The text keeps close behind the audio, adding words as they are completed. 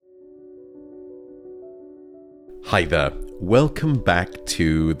Hi there. Welcome back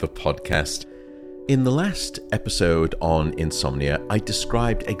to the podcast. In the last episode on insomnia, I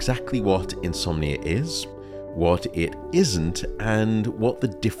described exactly what insomnia is, what it isn't, and what the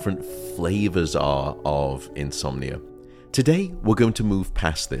different flavors are of insomnia. Today, we're going to move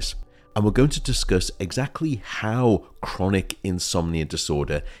past this, and we're going to discuss exactly how chronic insomnia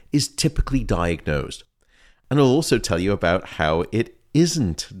disorder is typically diagnosed. And I'll also tell you about how it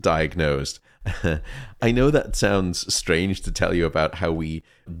isn't diagnosed. I know that sounds strange to tell you about how we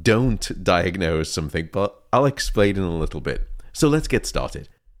don't diagnose something, but I'll explain in a little bit. So let's get started.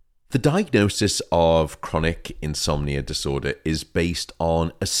 The diagnosis of chronic insomnia disorder is based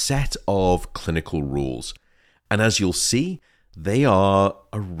on a set of clinical rules. And as you'll see, they are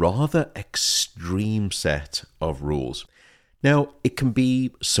a rather extreme set of rules. Now, it can be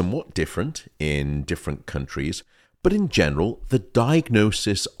somewhat different in different countries, but in general, the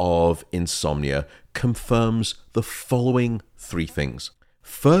diagnosis of insomnia confirms the following three things.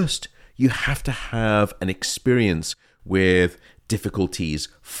 First, you have to have an experience with difficulties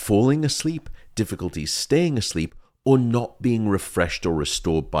falling asleep, difficulties staying asleep, or not being refreshed or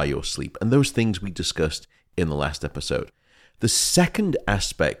restored by your sleep. And those things we discussed in the last episode. The second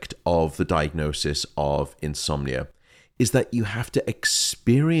aspect of the diagnosis of insomnia is that you have to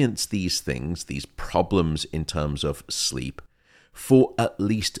experience these things, these problems in terms of sleep, for at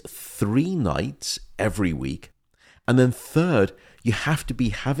least 3 nights every week. And then third, you have to be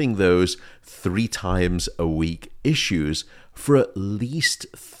having those 3 times a week issues for at least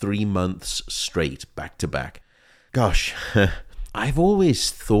 3 months straight, back to back. Gosh, I've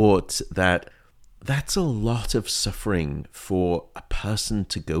always thought that that's a lot of suffering for a person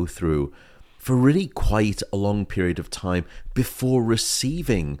to go through for really quite a long period of time before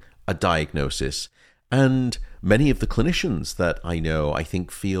receiving a diagnosis. And many of the clinicians that I know, I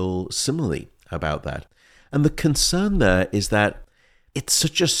think, feel similarly about that. And the concern there is that it's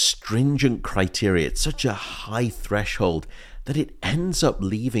such a stringent criteria, it's such a high threshold that it ends up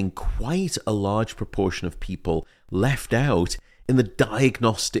leaving quite a large proportion of people left out in the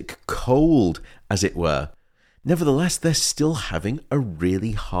diagnostic cold, as it were. Nevertheless, they're still having a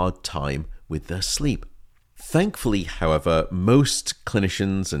really hard time with their sleep. Thankfully, however, most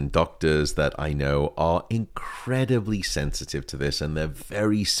clinicians and doctors that I know are incredibly sensitive to this, and they're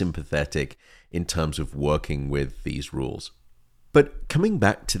very sympathetic in terms of working with these rules. But coming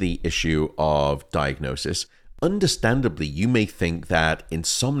back to the issue of diagnosis, understandably, you may think that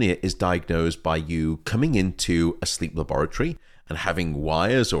insomnia is diagnosed by you coming into a sleep laboratory and having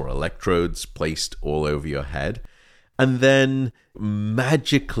wires or electrodes placed all over your head, and then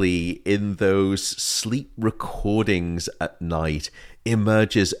magically in those sleep recordings at night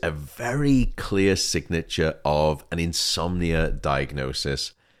emerges a very clear signature of an insomnia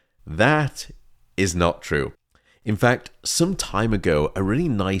diagnosis. That is not true. In fact, some time ago, a really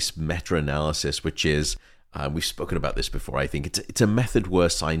nice meta-analysis, which is, we've spoken about this before, I think, it's a method where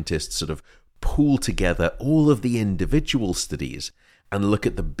scientists sort of pool together all of the individual studies and look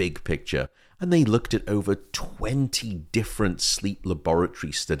at the big picture. And they looked at over 20 different sleep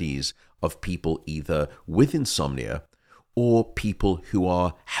laboratory studies of people either with insomnia or people who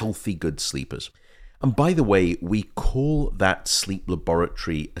are healthy, good sleepers. And by the way, we call that sleep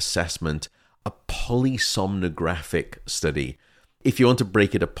laboratory assessment a polysomnographic study. If you want to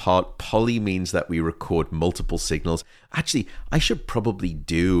break it apart, poly means that we record multiple signals. Actually, I should probably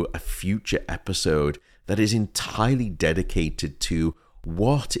do a future episode that is entirely dedicated to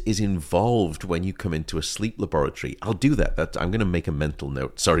what is involved when you come into a sleep laboratory. I'll do that. I'm going to make a mental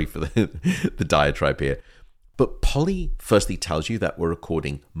note. Sorry for the diatribe here. But poly firstly tells you that we're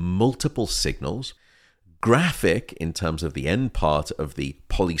recording multiple signals. Graphic, in terms of the end part of the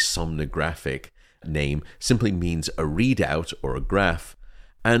polysomnographic name, simply means a readout or a graph.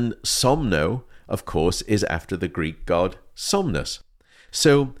 And somno, of course, is after the Greek god Somnus.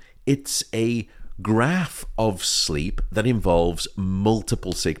 So it's a graph of sleep that involves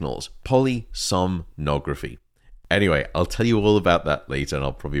multiple signals, polysomnography. Anyway, I'll tell you all about that later, and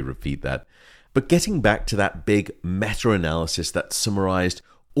I'll probably repeat that. But getting back to that big meta-analysis that summarized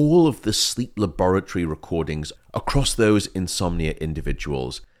all of the sleep laboratory recordings across those insomnia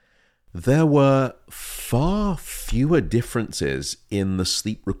individuals, there were far fewer differences in the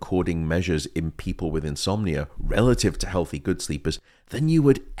sleep recording measures in people with insomnia relative to healthy good sleepers than you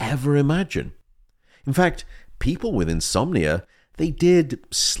would ever imagine. In fact, people with insomnia, they did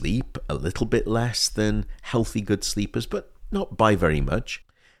sleep a little bit less than healthy good sleepers, but not by very much.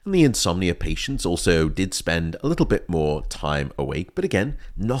 And the insomnia patients also did spend a little bit more time awake, but again,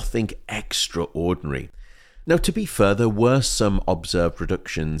 nothing extraordinary. Now, to be fair, there were some observed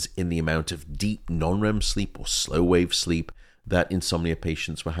reductions in the amount of deep non-REM sleep or slow wave sleep that insomnia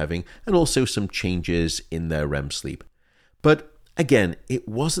patients were having, and also some changes in their REM sleep. But again, it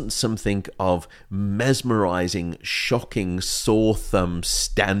wasn't something of mesmerizing, shocking, sore thumb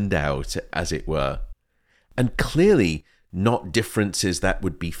standout, as it were. And clearly not differences that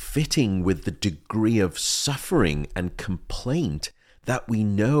would be fitting with the degree of suffering and complaint that we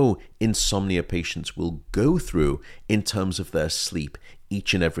know insomnia patients will go through in terms of their sleep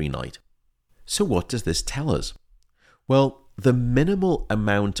each and every night. So what does this tell us? Well, the minimal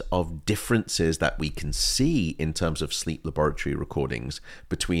amount of differences that we can see in terms of sleep laboratory recordings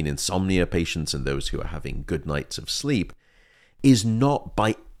between insomnia patients and those who are having good nights of sleep is not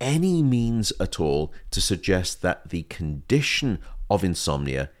by any means at all to suggest that the condition of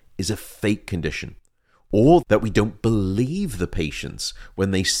insomnia is a fake condition, or that we don't believe the patients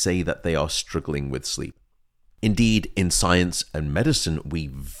when they say that they are struggling with sleep. Indeed, in science and medicine, we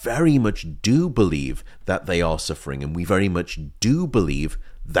very much do believe that they are suffering, and we very much do believe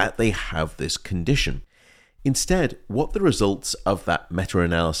that they have this condition. Instead, what the results of that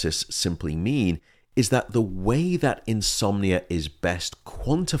meta-analysis simply mean is that the way that insomnia is best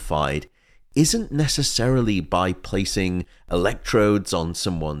quantified isn't necessarily by placing electrodes on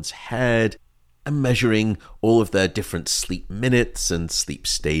someone's head and measuring all of their different sleep minutes and sleep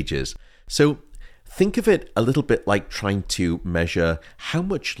stages. So think of it a little bit like trying to measure how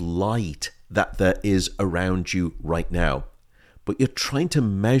much light that there is around you right now. But you're trying to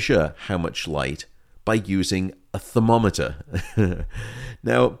measure how much light by using a thermometer.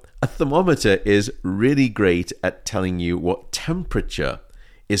 Now, a thermometer is really great at telling you what temperature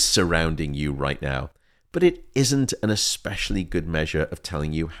is surrounding you right now, but it isn't an especially good measure of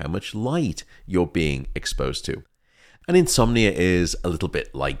telling you how much light you're being exposed to. And insomnia is a little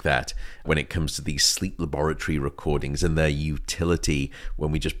bit like that when it comes to these sleep laboratory recordings and their utility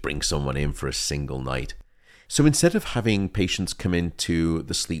when we just bring someone in for a single night. So instead of having patients come into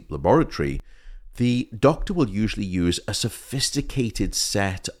the sleep laboratory, the doctor will usually use a sophisticated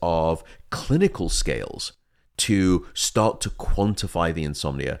set of clinical scales to start to quantify the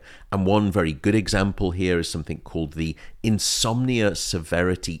insomnia. And one very good example here is something called the Insomnia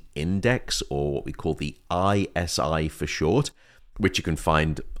Severity Index, or what we call the ISI for short, which you can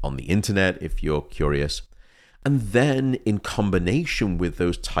find on the internet if you're curious. And then in combination with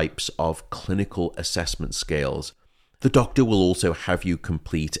those types of clinical assessment scales, the doctor will also have you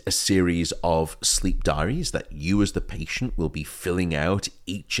complete a series of sleep diaries that you as the patient will be filling out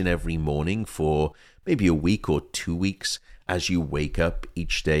each and every morning for maybe a week or 2 weeks as you wake up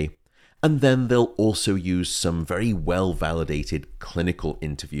each day. And then they'll also use some very well-validated clinical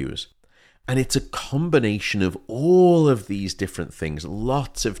interviews. And it's a combination of all of these different things,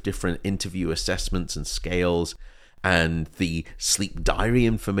 lots of different interview assessments and scales, and the sleep diary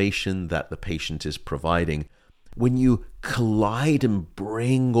information that the patient is providing. When you collide and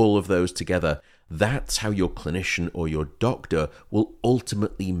bring all of those together, that's how your clinician or your doctor will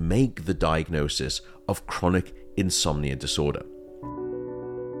ultimately make the diagnosis of chronic insomnia disorder.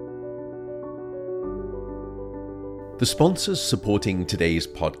 The sponsors supporting today's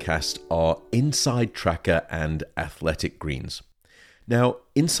podcast are Inside Tracker and Athletic Greens. Now,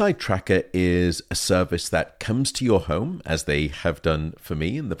 Inside Tracker is a service that comes to your home, as they have done for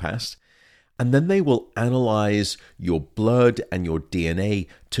me in the past, and then they will analyze your blood and your DNA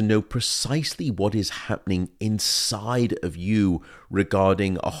to know precisely what is happening inside of you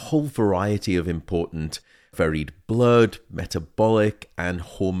regarding a whole variety of important varied blood, metabolic, and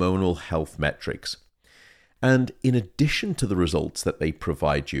hormonal health metrics. And in addition to the results that they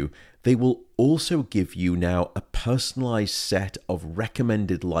provide you, they will also give you now a personalized set of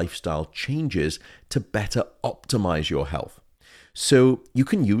recommended lifestyle changes to better optimize your health. So you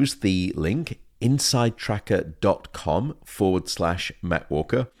can use the link insidetracker.com/Matt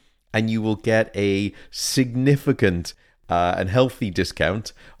Walker, and you will get a significant and healthy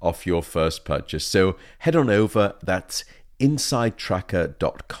discount off your first purchase. So head on over, that's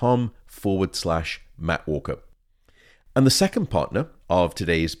insidetracker.com/Matt Walker. And the second partner of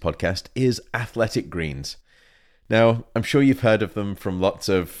today's podcast is Athletic Greens. Now, I'm sure you've heard of them from lots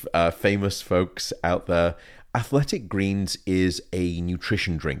of famous folks out there. Athletic Greens is a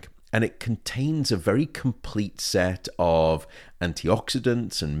nutrition drink, and it contains a very complete set of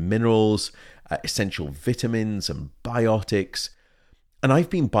antioxidants and minerals, essential vitamins and biotics. And I've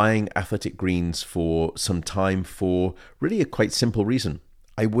been buying Athletic Greens for some time for really a quite simple reason.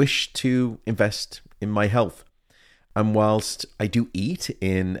 I wish to invest in my health. And whilst I do eat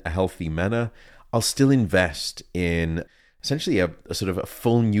in a healthy manner, I'll still invest in essentially a sort of a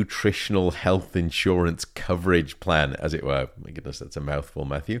full nutritional health insurance coverage plan, as it were. My goodness, that's a mouthful,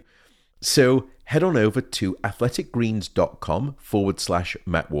 Matthew. So head on over to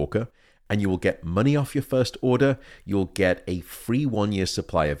athleticgreens.com/Matt Walker, and you will get money off your first order. You'll get a free 1-year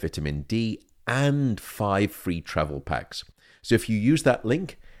supply of vitamin D and 5 free travel packs. So if you use that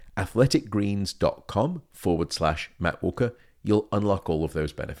link, athleticgreens.com/Matt Walker, you'll unlock all of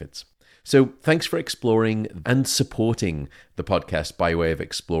those benefits. So thanks for exploring and supporting the podcast by way of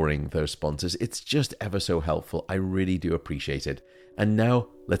exploring those sponsors. It's just ever so helpful. I really do appreciate it. And now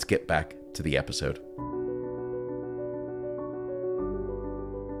let's get back to the episode.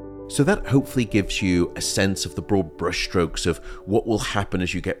 So that hopefully gives you a sense of the broad brushstrokes of what will happen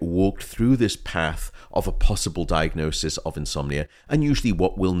as you get walked through this path of a possible diagnosis of insomnia, and usually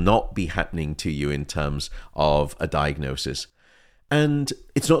what will not be happening to you in terms of a diagnosis. And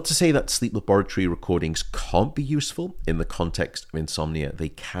it's not to say that sleep laboratory recordings can't be useful in the context of insomnia. They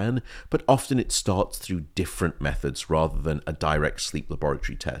can, but often it starts through different methods rather than a direct sleep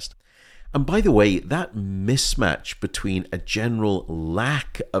laboratory test. And by the way, that mismatch between a general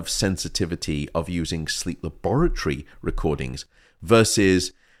lack of sensitivity of using sleep laboratory recordings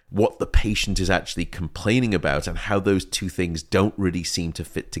versus what the patient is actually complaining about, and how those two things don't really seem to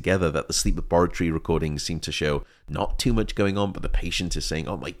fit together, that the sleep laboratory recordings seem to show not too much going on, but the patient is saying,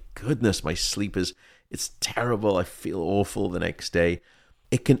 oh my goodness, my sleep it's terrible, I feel awful the next day.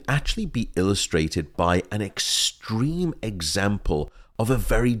 It can actually be illustrated by an extreme example of a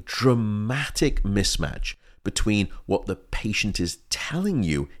very dramatic mismatch between what the patient is telling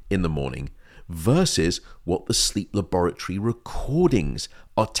you in the morning versus what the sleep laboratory recordings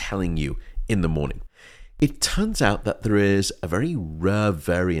are telling you in the morning. It turns out that there is a very rare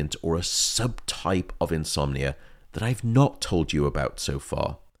variant or a subtype of insomnia that I've not told you about so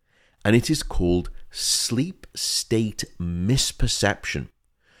far, and it is called sleep state misperception,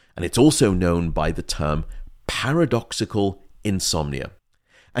 and it's also known by the term paradoxical insomnia.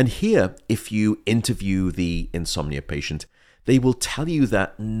 And here, if you interview the insomnia patient, they will tell you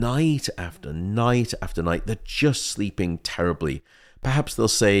that night after night after night, they're just sleeping terribly. Perhaps they'll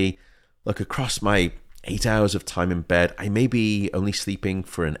say, look, across my 8 hours of time in bed, I may be only sleeping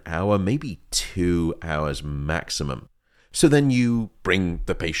for an hour, maybe 2 hours maximum. So then you bring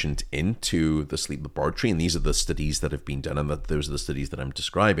the patient into the sleep laboratory, and these are the studies that have been done, and those are the studies that I'm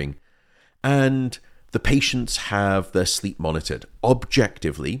describing. And the patients have their sleep monitored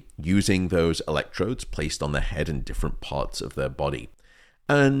objectively using those electrodes placed on their head in different parts of their body.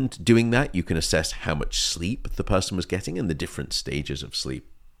 And doing that, you can assess how much sleep the person was getting in the different stages of sleep.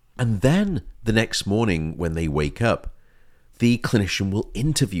 And then the next morning when they wake up, the clinician will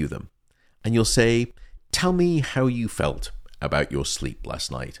interview them. And you'll say, tell me how you felt about your sleep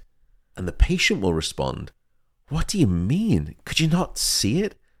last night. And the patient will respond, what do you mean? Could you not see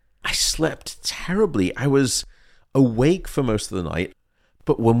it? I slept terribly. I was awake for most of the night.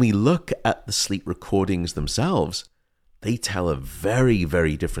 But when we look at the sleep recordings themselves, they tell a very,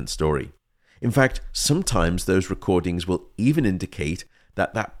 very different story. In fact, sometimes those recordings will even indicate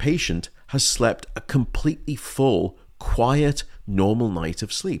that that patient has slept a completely full, quiet, normal night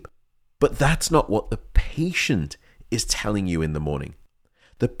of sleep. But that's not what the patient is telling you in the morning.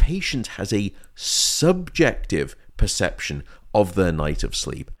 The patient has a subjective perception of their night of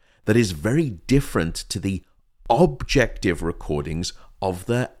sleep that is very different to the objective recordings of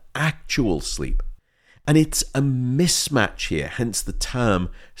their actual sleep. And it's a mismatch here, hence the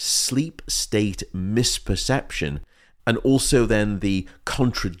term sleep state misperception, and also then the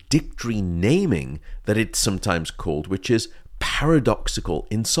contradictory naming that it's sometimes called, which is paradoxical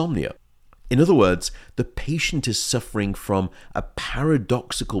insomnia. In other words, the patient is suffering from a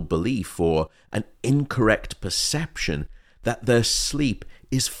paradoxical belief or an incorrect perception that their sleep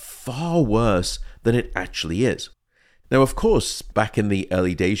is far worse than it actually is. Now, of course, back in the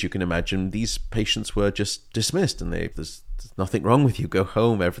early days, you can imagine these patients were just dismissed and there's nothing wrong with you. Go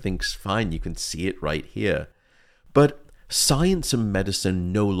home, everything's fine. You can see it right here. But science and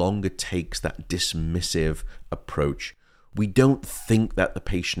medicine no longer takes that dismissive approach. We don't think that the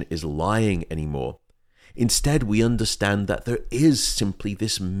patient is lying anymore. Instead, we understand that there is simply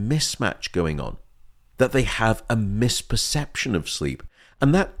this mismatch going on, that they have a misperception of sleep.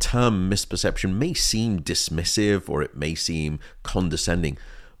 And that term misperception may seem dismissive or it may seem condescending,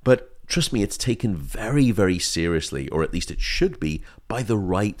 but trust me, it's taken very, very seriously, or at least it should be, by the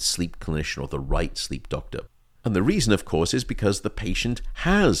right sleep clinician or the right sleep doctor. And the reason, of course, is because the patient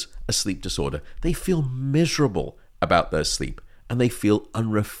has a sleep disorder. They feel miserable about their sleep and they feel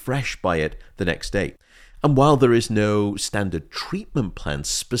unrefreshed by it the next day. And while there is no standard treatment plan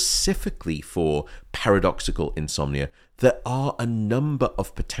specifically for paradoxical insomnia, there are a number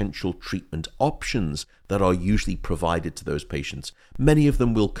of potential treatment options that are usually provided to those patients. Many of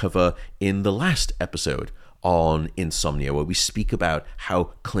them we'll cover in the last episode on insomnia, where we speak about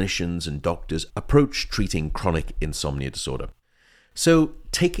how clinicians and doctors approach treating chronic insomnia disorder. So,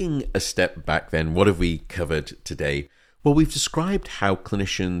 taking a step back then, what have we covered today? Well, we've described how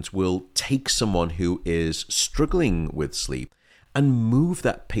clinicians will take someone who is struggling with sleep and move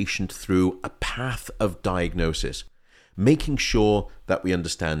that patient through a path of diagnosis, making sure that we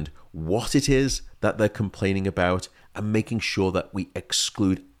understand what it is that they're complaining about and making sure that we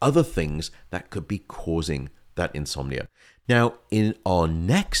exclude other things that could be causing that insomnia. Now, in our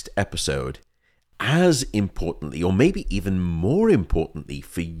next episode, as importantly, or maybe even more importantly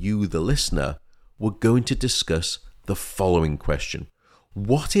for you, the listener, we're going to discuss the following question.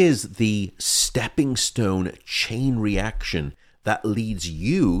 What is the stepping stone chain reaction that leads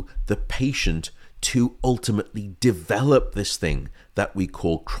you, the patient, to ultimately develop this thing that we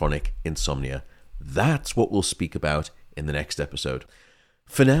call chronic insomnia? That's what we'll speak about in the next episode.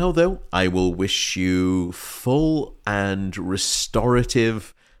 For now, though, I will wish you full and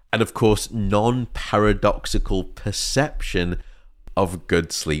restorative and, of course, non-paradoxical perception of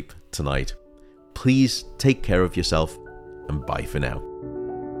good sleep tonight. Please take care of yourself, and bye for now.